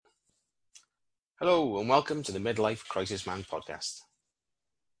Hello and welcome to the Midlife Crisis Man podcast.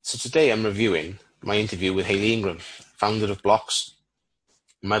 So today I'm reviewing my interview with Hayley Ingram, founder of Blocks,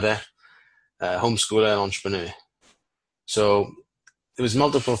 mother, homeschooler and entrepreneur. So there was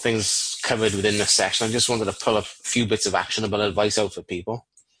multiple things covered within this section. I just wanted to pull a few bits of actionable advice out for people.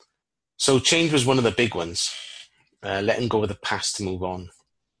 So change was one of the big ones, letting go of the past to move on.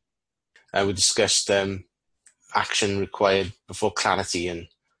 We discussed action required before clarity and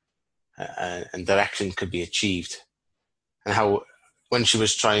direction could be achieved, and how when she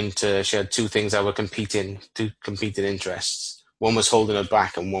had two things that were two competing interests. One was holding her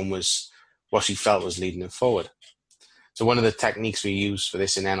back and one was what she felt was leading her forward. So one of the techniques we use for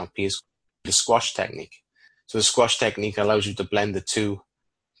this in NLP is the squash technique. So the squash technique allows you to blend the two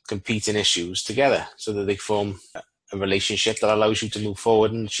competing issues together so that they form a relationship that allows you to move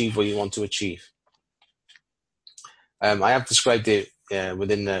forward and achieve what you want to achieve. I have described it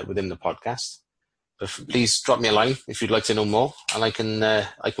within the podcast. But please drop me a line if you'd like to know more, and I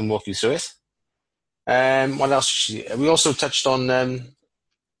can walk you through it. What else? We also touched on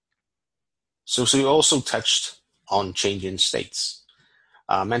so we also touched on changing states,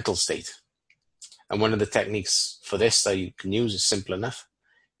 mental state, and one of the techniques for this that you can use is simple enough,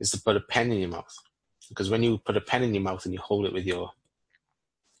 is to put a pen in your mouth, because when you put a pen in your mouth and you hold it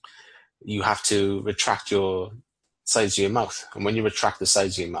you have to retract your sides of your mouth, and when you retract the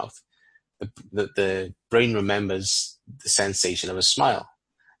sides of your mouth, the brain remembers the sensation of a smile.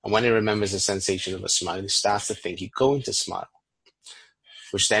 And when it remembers the sensation of a smile, it starts to think you're going to smile,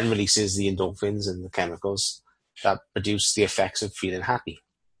 which then releases the endorphins and the chemicals that produce the effects of feeling happy.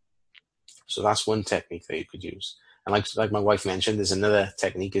 So that's one technique that you could use. And like my wife mentioned, there's another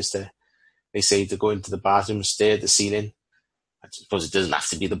technique they say to go into the bathroom, stare at the ceiling. I suppose it doesn't have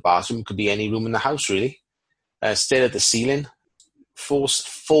to be the bathroom. It could be any room in the house, really. Stare at the ceiling.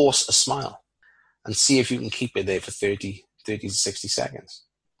 Force a smile and see if you can keep it there for 30 to 60 seconds.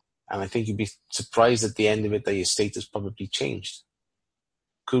 And I think you'd be surprised at the end of it that your state has probably changed.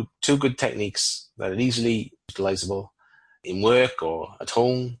 Two good techniques that are easily utilizable in work or at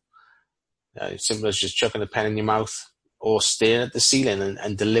home. Simple as just chucking a pen in your mouth or staring at the ceiling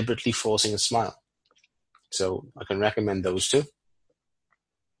and deliberately forcing a smile. So I can recommend those two.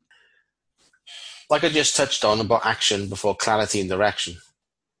 Like I just touched on about action before clarity and direction.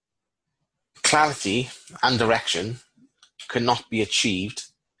 Clarity and direction cannot be achieved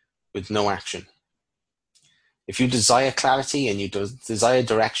with no action. If you desire clarity and you desire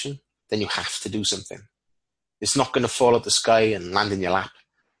direction, then you have to do something. It's not going to fall out the sky and land in your lap.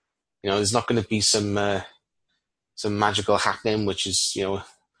 There's not going to be some magical happening, which is,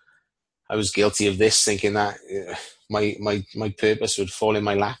 I was guilty of this, thinking that my purpose would fall in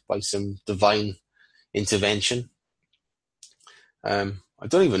my lap by some divine intervention. I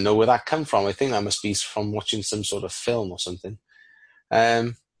don't even know where that came from. I think that must be from watching some sort of film or something.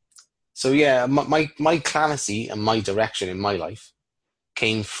 So yeah, my clarity and my direction in my life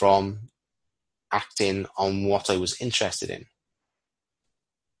came from acting on what I was interested in.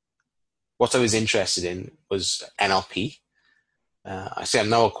 What I was interested in was NLP. I say I'm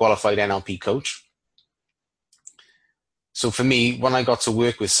now a qualified NLP coach. So for me, when I got to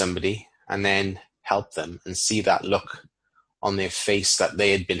work with somebody and then help them and see that look on their face that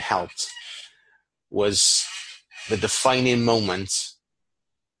they had been helped, was the defining moment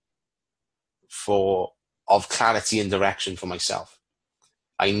of clarity and direction for myself.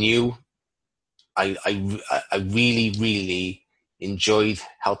 I knew I really, really enjoyed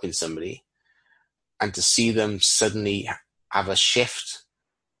helping somebody, and to see them suddenly have a shift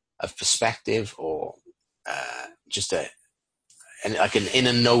of perspective or just an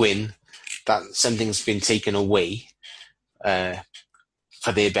inner knowing that something's been taken away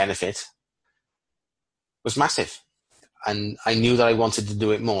for their benefit was massive. And I knew that I wanted to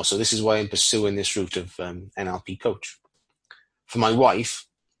do it more. So this is why I'm pursuing this route of NLP coach. For my wife,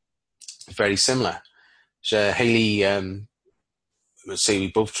 very similar. So Hayley, let's say we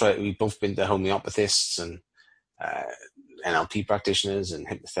both been to homeopathists and NLP practitioners and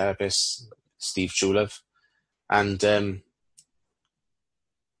hypnotherapists, Steve Truelove, and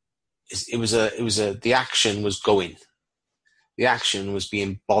the action was going. The action was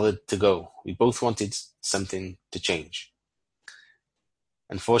being bothered to go. We both wanted something to change.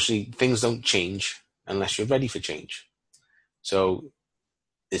 Unfortunately, things don't change unless you're ready for change. So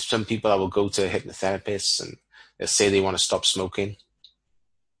there's some people that will go to hypnotherapists and they'll say they want to stop smoking,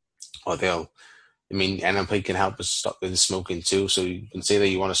 or NLP can help us stop with the smoking too. So you can say that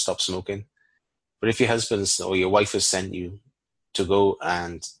you want to stop smoking, but if your husband or your wife has sent you to go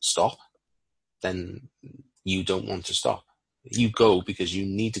and stop, then you don't want to stop. You go because you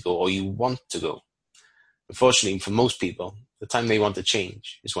need to go or you want to go. unfortunately for most people, the time they want to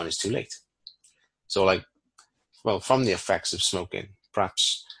change is when it's too late. So from the effects of smoking,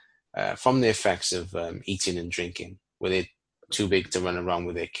 perhaps from the effects of eating and drinking, where they're too big to run around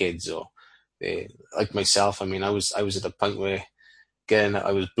with their kids, or they, like myself, I mean, I was at the point where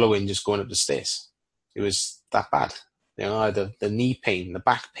I was blowing just going up the stairs. It was that bad. I had the knee pain, the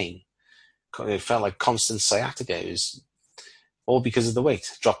back pain. It felt like constant sciatica. It was all because of the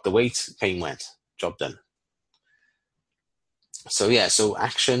weight. Dropped the weight, pain went. Job done. So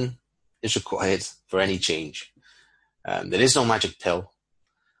action is required for any change. There is no magic pill.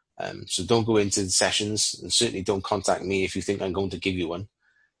 So don't go into the sessions, and certainly don't contact me if you think I'm going to give you one,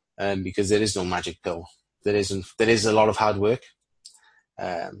 because there is no magic pill. There is a lot of hard work.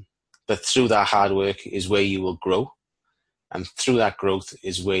 But through that hard work is where you will grow. And through that growth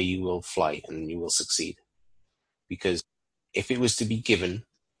is where you will fly and you will succeed. Because if it was to be given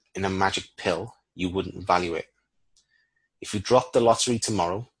in a magic pill, you wouldn't value it. If you dropped the lottery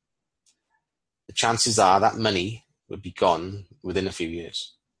tomorrow, the chances are that money would be gone within a few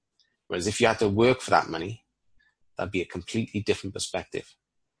years. Whereas if you had to work for that money, that'd be a completely different perspective.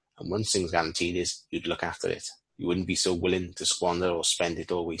 And one thing's guaranteed is you'd look after it. You wouldn't be so willing to squander or spend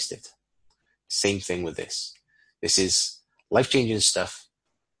it or waste it. Same thing with this. This is life-changing stuff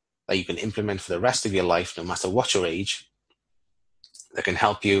that you can implement for the rest of your life, no matter what your age, that can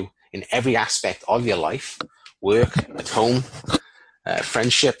help you in every aspect of your life, work, at home,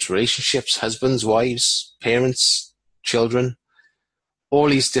 friendships, relationships, husbands, wives, parents, children, all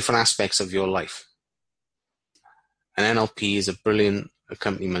these different aspects of your life. And NLP is a brilliant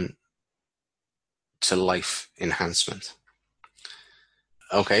accompaniment to life enhancement.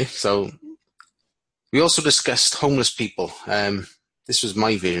 Okay, so we also discussed homeless people. This was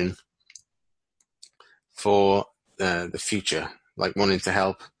my vision for the future, like wanting to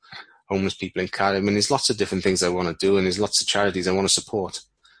help homeless people in Cardiff. I mean, there's lots of different things I want to do, and there's lots of charities I want to support.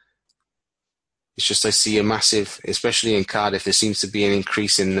 It's just I see a massive, especially in Cardiff, there seems to be an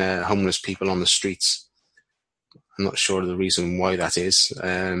increase in homeless people on the streets. I'm not sure of the reason why that is.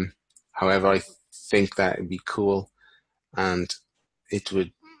 However, I think that would be cool, and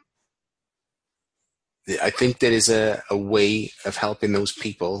I think there is a way of helping those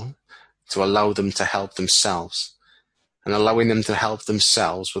people to allow them to help themselves. And allowing them to help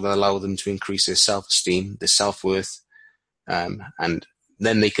themselves will allow them to increase their self-esteem, their self-worth, and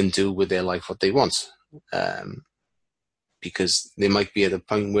then they can do with their life what they want. Because they might be at a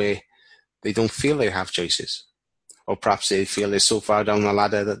point where they don't feel they have choices. Or perhaps they feel they're so far down the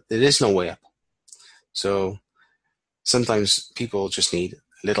ladder that there is no way up. So sometimes people just need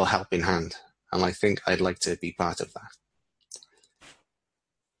a little helping hand. And I think I'd like to be part of that.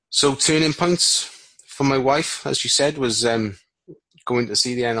 So turning points for my wife, as you said, was going to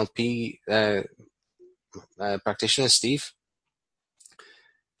see the NLP practitioner, Steve.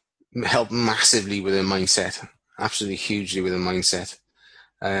 Helped massively with her mindset, absolutely hugely with her mindset.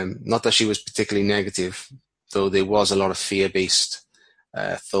 Not that she was particularly negative, though there was a lot of fear-based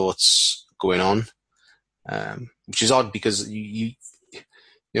thoughts going on, which is odd because where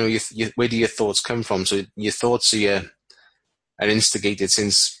do your thoughts come from? So your thoughts are instigated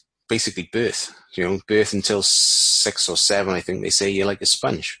since basically birth. Birth until 6 or 7, I think they say you're like a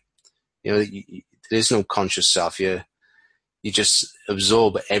sponge. There's no conscious self. You just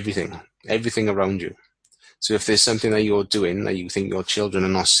absorb everything around you. So if there's something that you're doing that you think your children are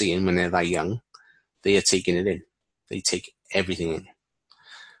not seeing when they're that young, they are taking it in. They take everything in.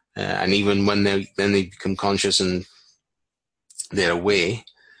 And even when they become conscious and they're aware,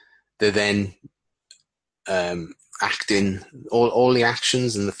 they're then acting, all the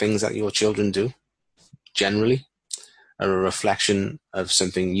actions and the things that your children do generally are a reflection of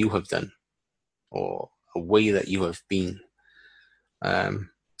something you have done or a way that you have been.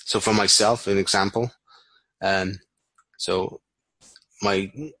 So for myself, an example, so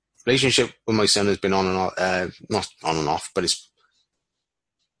my relationship with my son has been on and off, not on and off, but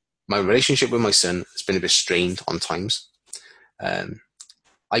my relationship with my son has been a bit strained on times.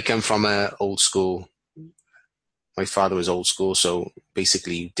 I come from a old school. My father was old school, so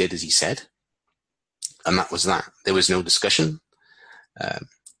basically you did as he said. And that was that. There was no discussion.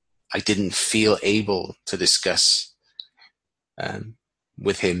 I didn't feel able to discuss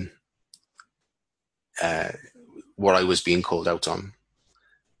with him what I was being called out on.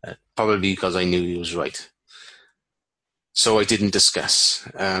 Probably because I knew he was right. So I didn't discuss.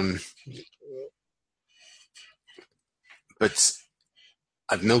 But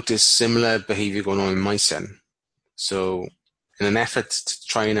I've noticed similar behavior going on in my son. So in an effort to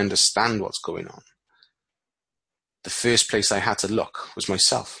try and understand what's going on, the first place I had to look was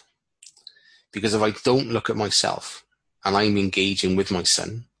myself. Because if I don't look at myself and I'm engaging with my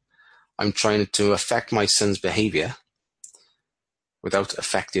son, I'm trying to affect my son's behavior without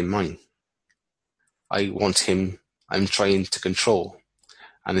affecting mine. I want him, I'm trying to control.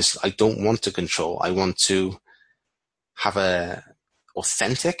 And I don't want to control. I want to have a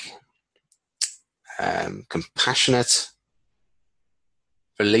authentic, compassionate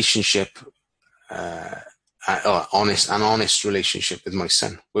relationship, or honest relationship with my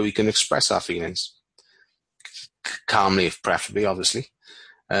son, where we can express our feelings calmly, if preferably, obviously,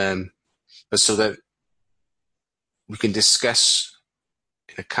 but so that we can discuss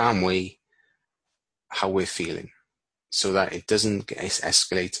in a calm way how we're feeling, so that it doesn't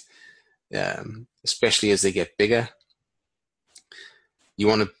escalate, especially as they get bigger. You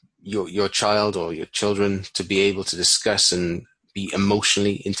want your child or your children to be able to discuss and be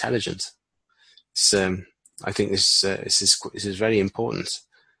emotionally intelligent. I think this is very important.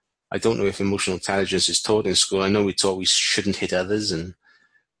 I don't know if emotional intelligence is taught in school. I know we taught we shouldn't hit others and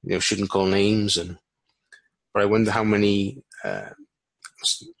shouldn't call names, but I wonder how many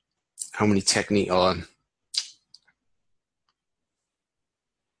technique, or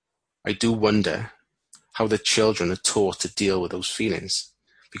I do wonder how the children are taught to deal with those feelings,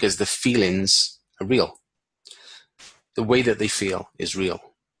 because the feelings are real. The way that they feel is real.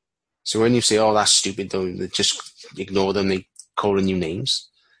 So when you say, "Oh, that's stupid," don't just ignore them. They calling you names.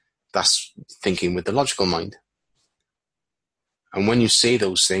 That's thinking with the logical mind. And when you say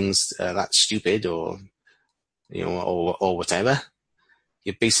those things, that's stupid, or or whatever,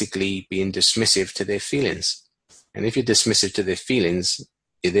 you're basically being dismissive to their feelings. And if you're dismissive to their feelings,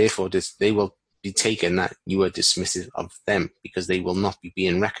 therefore they will be taken that you are dismissive of them, because they will not be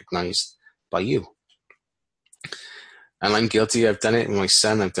being recognized by you. And I'm guilty. I've done it with my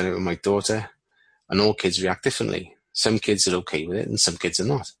son. I've done it with my daughter. And all kids react differently. Some kids are okay with it and some kids are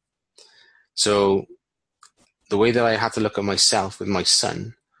not. So the way that I had to look at myself with my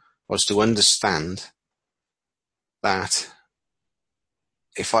son was to understand that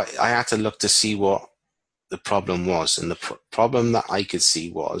if I had to look to see what the problem was, and the problem that I could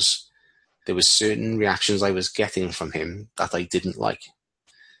see was there were certain reactions I was getting from him that I didn't like.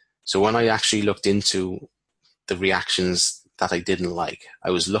 So when I actually looked into the reactions that I didn't like,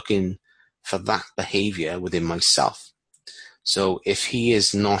 I was looking for that behavior within myself. So if he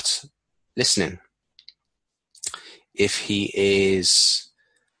is not listening, if he is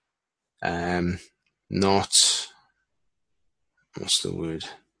not, what's the word?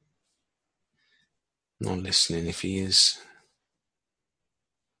 Not listening, if he is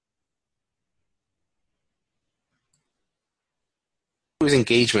with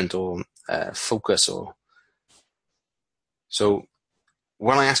engagement or focus, or so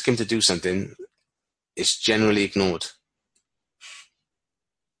when I ask him to do something, it's generally ignored.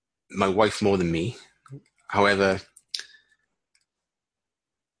 My wife more than me. However,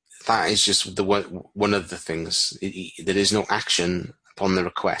 that is just one of the things. There is no action upon the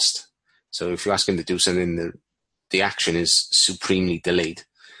request. So if you ask him to do something, the action is supremely delayed,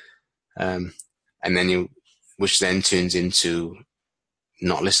 and then which then turns into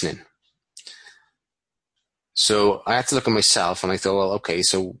not listening. So I had to look at myself, and I thought, well, okay,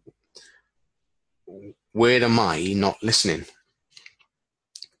 so where am I not listening?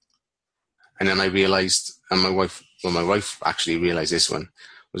 And then I realized, and my wife actually realized this one,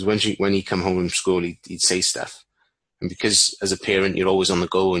 was when he come home from school, he'd say stuff. And because as a parent, you're always on the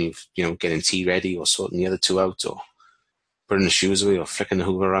go, and you're getting tea ready, or sorting the other two out, or putting the shoes away, or flicking the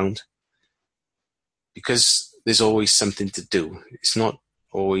hoover around. Because there's always something to do. It's not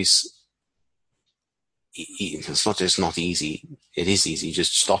always, it's not just not easy. It is easy,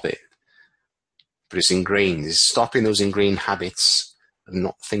 just stop it. But it's ingrained. It's stopping those ingrained habits of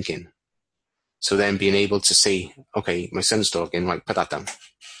not thinking. So then being able to say, okay, my son's talking, right, put that down.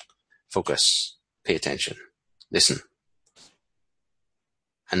 Focus, pay attention, listen.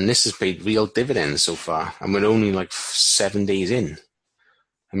 And this has paid real dividends so far. And we're only like 7 days in.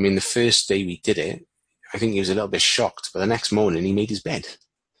 I mean, the first day we did it, I think he was a little bit shocked, but the next morning he made his bed.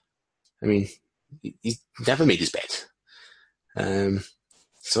 I mean, he never made his bed.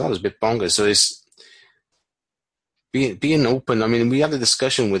 So that was a bit bonkers. So it's being open. I mean, we had a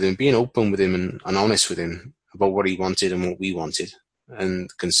discussion with him, being open with him and honest with him about what he wanted and what we wanted, and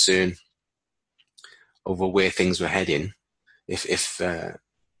concern over where things were heading if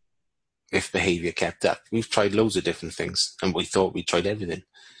behavior kept up. We've tried loads of different things, and we thought we tried everything,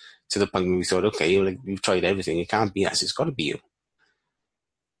 to the point where we thought, okay, we've tried everything. It can't be us. It's got to be you.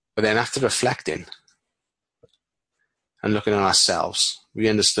 But then after reflecting and looking at ourselves, we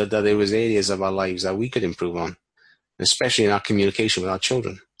understood that there was areas of our lives that we could improve on, especially in our communication with our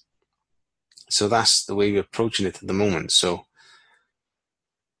children. So that's the way we're approaching it at the moment. So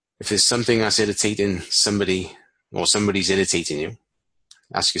if there's something that's irritating somebody, or somebody's irritating you,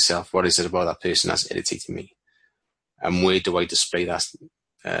 ask yourself, what is it about that person that's irritating me? And where do I display that?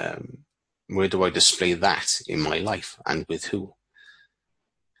 Where do I display that in my life, and with who?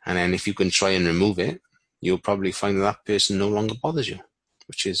 And then if you can try and remove it, you'll probably find that person no longer bothers you,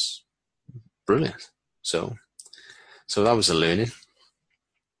 which is brilliant. So that was a learning.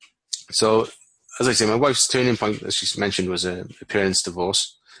 So, as I say, my wife's turning point, as she mentioned, was a parents'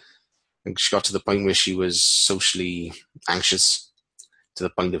 divorce. And she got to the point where she was socially anxious to the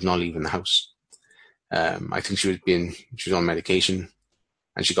point of not leaving the house. I think she was on medication,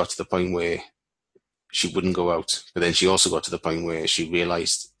 and she got to the point where she wouldn't go out. But then she also got to the point where she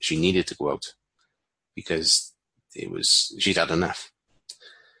realized she needed to go out because she'd had enough.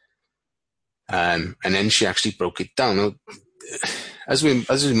 And then she actually broke it down. As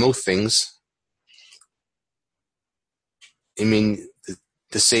with most things, I mean,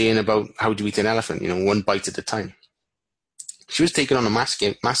 the saying about how do you eat an elephant, one bite at a time. She was taking on a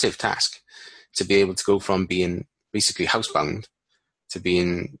massive task to be able to go from being basically housebound to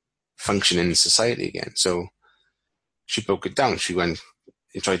being functioning in society again. So she broke it down. She went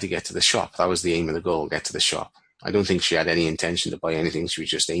and tried to get to the shop. That was the aim of the goal, get to the shop. I don't think she had any intention to buy anything. She was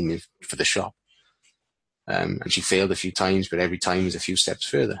just aiming for the shop. And she failed a few times, but every time was a few steps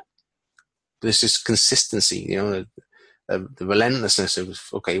further. But there's this consistency, the relentlessness of,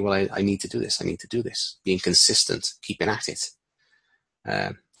 okay, well, I need to do this. I need to do this. Being consistent, keeping at it.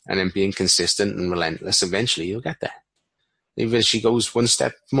 And then being consistent and relentless, eventually you'll get there. Even if she goes one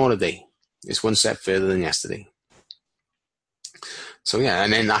step more a day, it's one step further than yesterday. So yeah,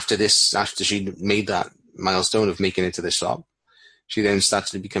 and then after she made that milestone of making it to the shop, she then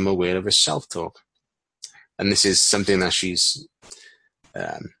started to become aware of her self-talk. And this is something that she's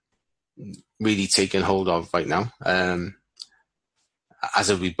really taken hold of right now. As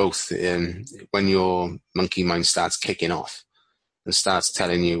have we both. When your monkey mind starts kicking off and starts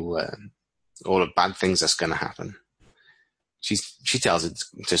telling you all the bad things that's going to happen, she tells it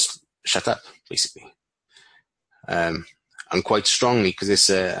just shut up, basically. And quite strongly, because it's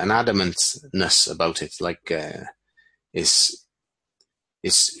an adamantness about it. Like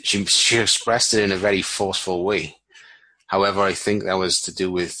she expressed it in a very forceful way. However, I think that was to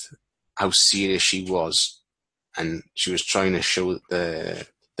do with how serious she was, and she was trying to show the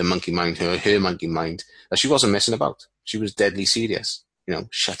monkey mind, her monkey mind, that she wasn't messing about. She was deadly serious.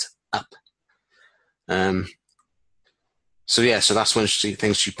 Shut up. So that's one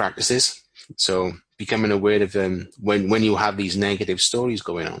thing she practices. So becoming aware of when you have these negative stories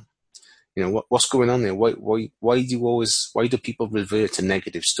going on. What's going on there? Why do people revert to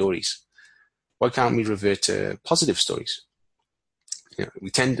negative stories? Why can't we revert to positive stories? We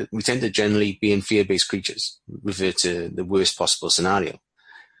tend to generally, being fear-based creatures, revert to the worst possible scenario.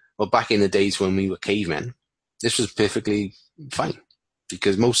 Well, back in the days when we were cavemen, this was perfectly fine,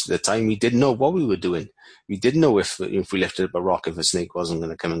 because most of the time we didn't know what we were doing. We didn't know if we lifted up a rock, if a snake wasn't going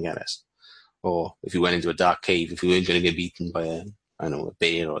to come and get us, or if we went into a dark cave, if we weren't going to get eaten by a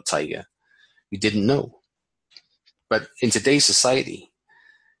bear or a tiger. We didn't know. But in today's society,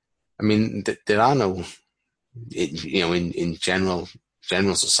 I mean, there are no, in general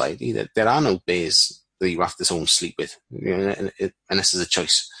society, that there are no bears that you have to go and sleep with, unless there's a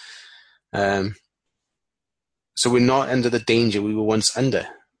choice. So we're not under the danger we were once under.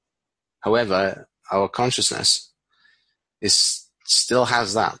 However, our consciousness still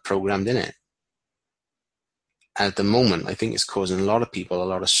has that programmed in it. And at the moment, I think it's causing a lot of people a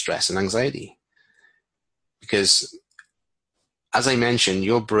lot of stress and anxiety. Because, as I mentioned,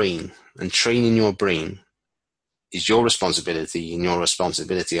 your brain and training your brain is your responsibility and your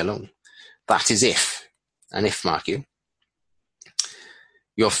responsibility alone. That is if mark you,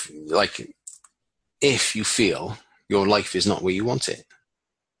 if you feel your life is not where you want it.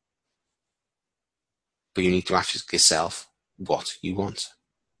 But you need to ask yourself what you want.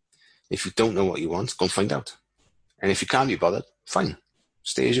 If you don't know what you want, go and find out. And if you can't be bothered, fine,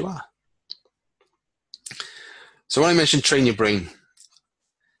 stay as you are. So when I mentioned train your brain,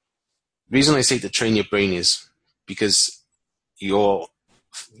 the reason I say to train your brain is because your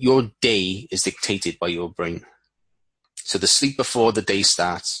day is dictated by your brain. So the sleep before the day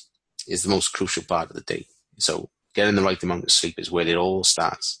starts is the most crucial part of the day. So getting the right amount of sleep is where it all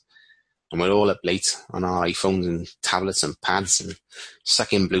starts. And we're all up late on our iPhones and tablets and pads and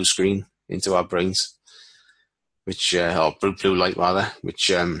sucking blue screen into our brains, or blue light rather, which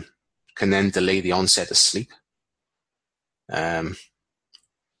can then delay the onset of sleep.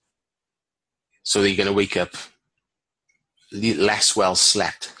 So you're going to wake up less well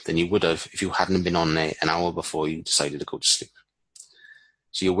slept than you would have if you hadn't been on there an hour before you decided to go to sleep.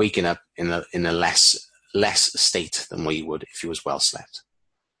 So you're waking up in a less state than what you would if you was well slept.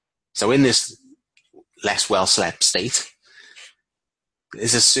 So in this less well slept state,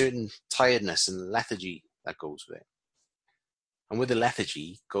 there's a certain tiredness and lethargy that goes with it. And with the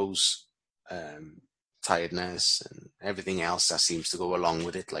lethargy goes tiredness and everything else that seems to go along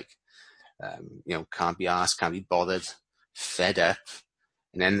with it, like, can't be asked, can't be bothered, fed up.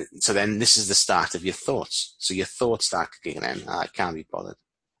 And then this is the start of your thoughts. So your thoughts start kicking in. I can't be bothered.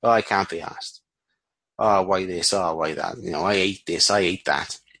 Oh, I can't be asked. Oh, why this? Oh, why that? I ate this, I ate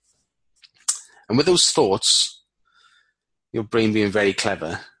that. And with those thoughts, your brain being very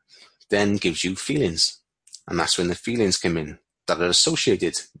clever then gives you feelings. And that's when the feelings come in that are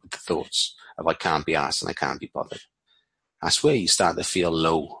associated with the thoughts of I can't be asked and I can't be bothered. That's where you start to feel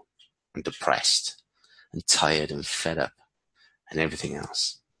low and depressed and tired and fed up and everything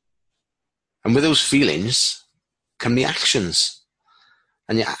else. And with those feelings come the actions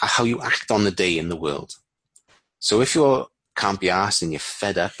and how you act on the day in the world. So if you can't be asked and you're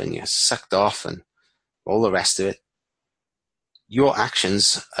fed up and you're sucked off and all the rest of it, your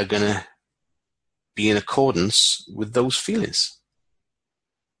actions are going to be in accordance with those feelings.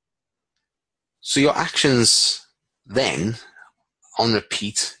 So your actions then on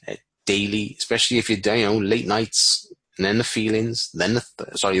repeat daily, especially if you're doing late nights, and then the feelings, then the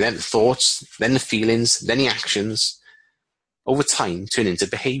thoughts, then the feelings, then the actions, over time turn into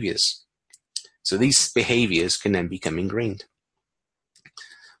behaviors. So these behaviors can then become ingrained.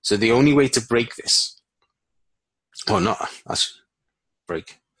 So the only way to break this, it's not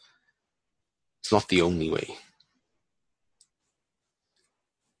the only way.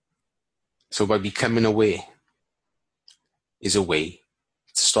 So by becoming aware is a way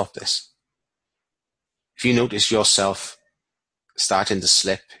to stop this. If you notice yourself starting to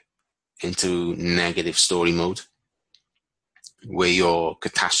slip into negative story mode, where you're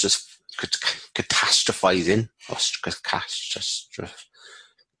catastrophizing,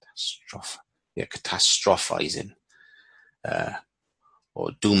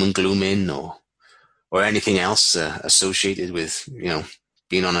 or doom and glooming, or anything else associated with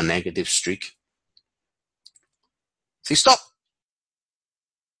being on a negative streak. See, stop,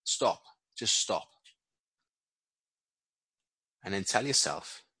 just stop. And then tell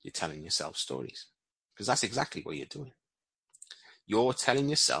yourself you're telling yourself stories, because that's exactly what you're doing. You're telling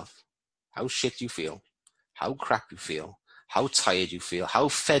yourself how shit you feel, how crap you feel, how tired you feel, how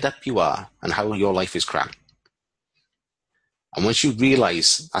fed up you are, and how your life is crap. And once you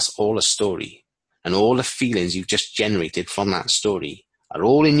realize that's all a story, and all the feelings you've just generated from that story are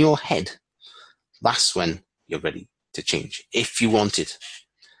all in your head, that's when you're ready to change. If you want it.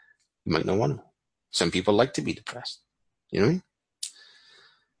 You might not want to. Some people like to be depressed. You know what I mean?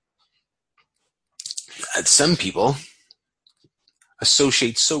 And some people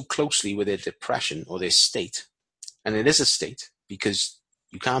associate so closely with their depression or their state, and it is a state because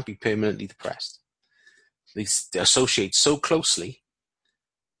you can't be permanently depressed. They associate so closely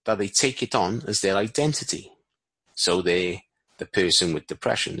that they take it on as their identity. So they're the person with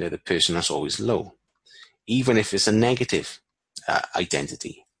depression. They're the person that's always low. Even if it's a negative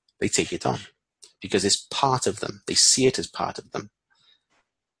identity, they take it on because it's part of them. They see it as part of them.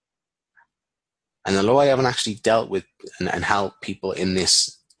 And although I haven't actually dealt with and helped people in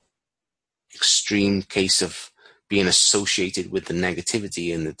this extreme case of being associated with the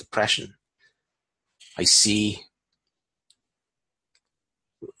negativity and the depression, I see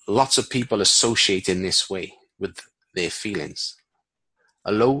lots of people associate in this way with their feelings.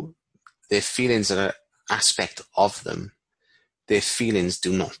 Although their feelings are an aspect of them, their feelings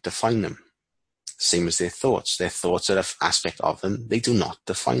do not define them. Same as their thoughts. Their thoughts are an aspect of them. They do not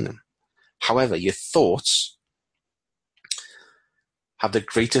define them. However, your thoughts have the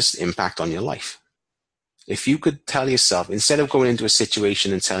greatest impact on your life. If you could tell yourself, instead of going into a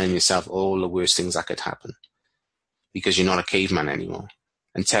situation and telling yourself all the worst things that could happen, because you're not a caveman anymore,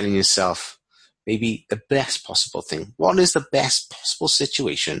 and telling yourself maybe the best possible thing. What is the best possible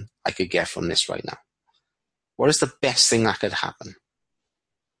situation I could get from this right now? What is the best thing that could happen?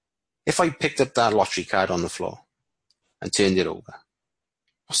 If I picked up that lottery card on the floor and turned it over,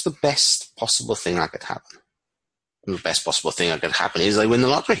 what's the best possible thing that could happen? And the best possible thing that could happen is I win the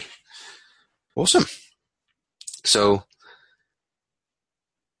lottery. Awesome. So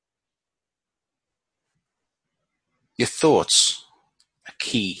your thoughts are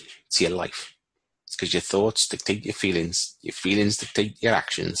key to your life. It's because your thoughts dictate your feelings dictate your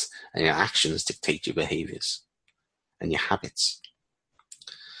actions, and your actions dictate your behaviors and your habits.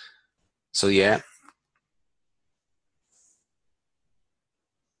 So yeah,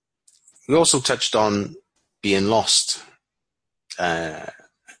 We also touched on being lost,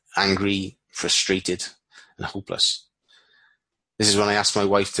 angry, frustrated, and hopeless. This is when I asked my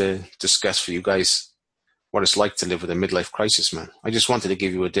wife to discuss for you guys what it's like to live with a midlife crisis, man. I just wanted to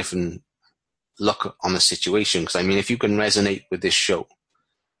give you a different look on the situation, because I mean, if you can resonate with this show,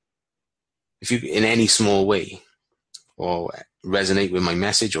 if you in any small way, or resonate with my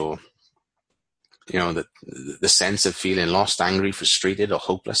message, or the sense of feeling lost, angry, frustrated, or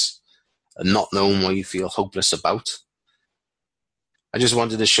hopeless, and not knowing what you feel hopeless about, I just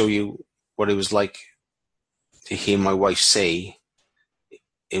wanted to show you what it was like to hear my wife say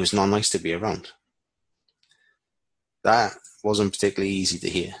it was not nice to be around. That wasn't particularly easy to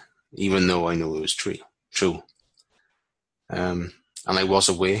hear, even though I know it was true. And I was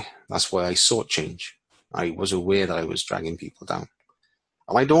aware. That's why I sought change. I was aware that I was dragging people down.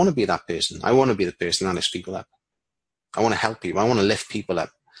 And I don't want to be that person. I want to be the person that lifts people up. I want to help people. I want to lift people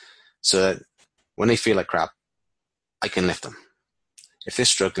up so that when they feel like crap, I can lift them. If they're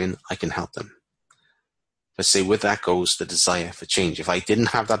struggling, I can help them. But say with that goes the desire for change. If I didn't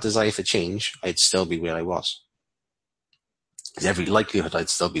have that desire for change, I'd still be where I was. There's every likelihood I'd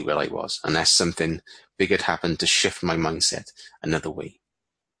still be where I was, unless something big had happened to shift my mindset another way.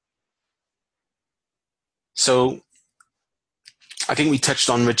 So I think we touched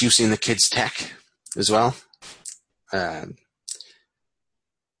on reducing the kids' tech as well.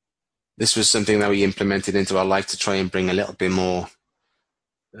 This was something that we implemented into our life to try and bring a little bit more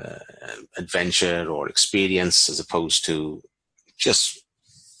adventure or experience, as opposed to just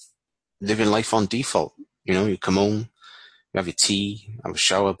living life on default. You come home, you have your tea, have a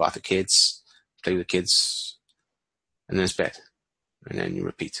shower, bath the kids, play with the kids, and then it's bed, and then you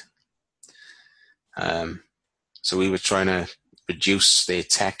repeat. So we were trying to reduce their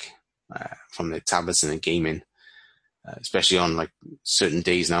tech from the tablets and the gaming, especially on like certain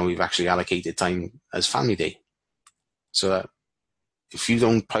days now. We've actually allocated time as family day, so that if you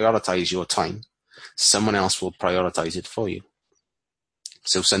don't prioritize your time, someone else will prioritize it for you.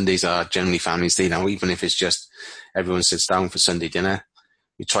 So Sundays are generally family's day now, even if it's just everyone sits down for Sunday dinner.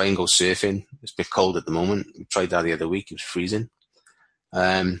 We try and go surfing. It's a bit cold at the moment. We tried that the other week. It was freezing.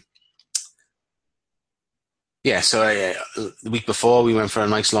 So the week before we went for a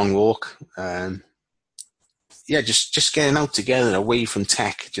nice long walk. Just getting out together, away from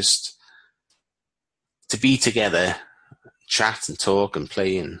tech, just to be together, chat and talk and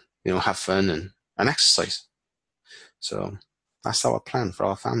play and have fun and exercise. So that's our plan for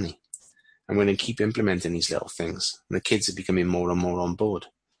our family, and we're going to keep implementing these little things, and the kids are becoming more and more on board.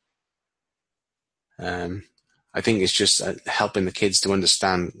 I think it's just helping the kids to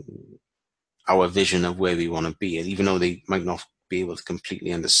understand our vision of where we want to be, even though they might not be able to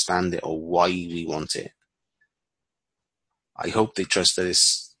completely understand it or why we want it. I hope they trust that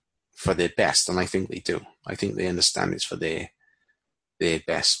it's for their best, and I think they do. I think they understand it's for their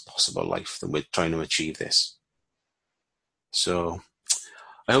best possible life that we're trying to achieve this. So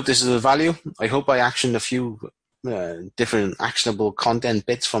I hope this is of value. I hope I actioned a few different actionable content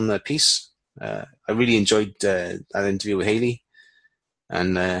bits from the piece. I really enjoyed that interview with Hayley,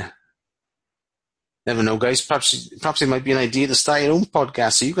 and never know, guys. Perhaps it might be an idea to start your own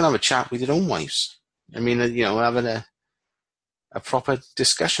podcast, so you can have a chat with your own wives. I mean, having a proper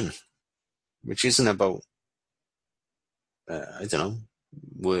discussion, which isn't about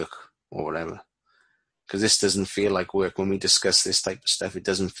work or whatever. Because this doesn't feel like work. When we discuss this type of stuff, it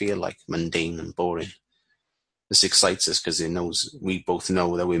doesn't feel like mundane and boring. This excites us because we both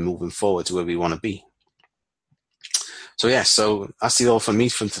know that we're moving forward to where we want to be. So that's all from me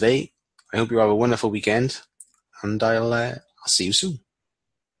from today. I hope you have a wonderful weekend, and I'll see you soon.